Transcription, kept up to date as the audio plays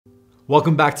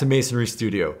Welcome back to Masonry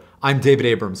Studio. I'm David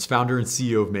Abrams, founder and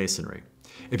CEO of Masonry.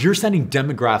 If you're sending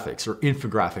demographics or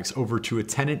infographics over to a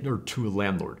tenant or to a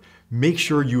landlord, make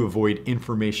sure you avoid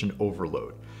information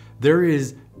overload. There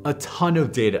is a ton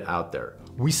of data out there.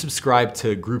 We subscribe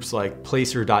to groups like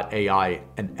Placer.ai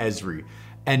and Esri,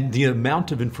 and the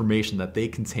amount of information that they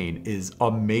contain is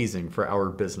amazing for our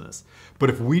business. But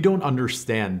if we don't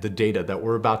understand the data that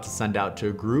we're about to send out to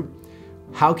a group,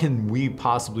 how can we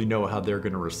possibly know how they're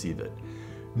going to receive it?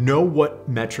 Know what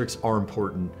metrics are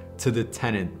important to the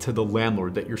tenant, to the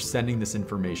landlord that you're sending this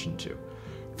information to.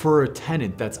 For a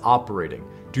tenant that's operating,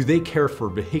 do they care for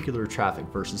vehicular traffic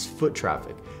versus foot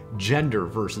traffic, gender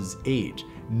versus age,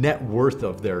 net worth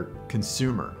of their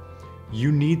consumer?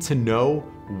 You need to know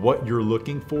what you're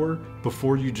looking for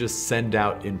before you just send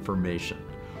out information.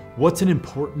 What's an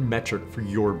important metric for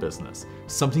your business?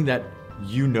 Something that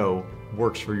you know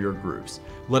works for your groups.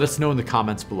 Let us know in the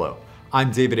comments below.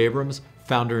 I'm David Abrams,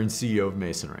 founder and CEO of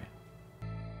Masonry.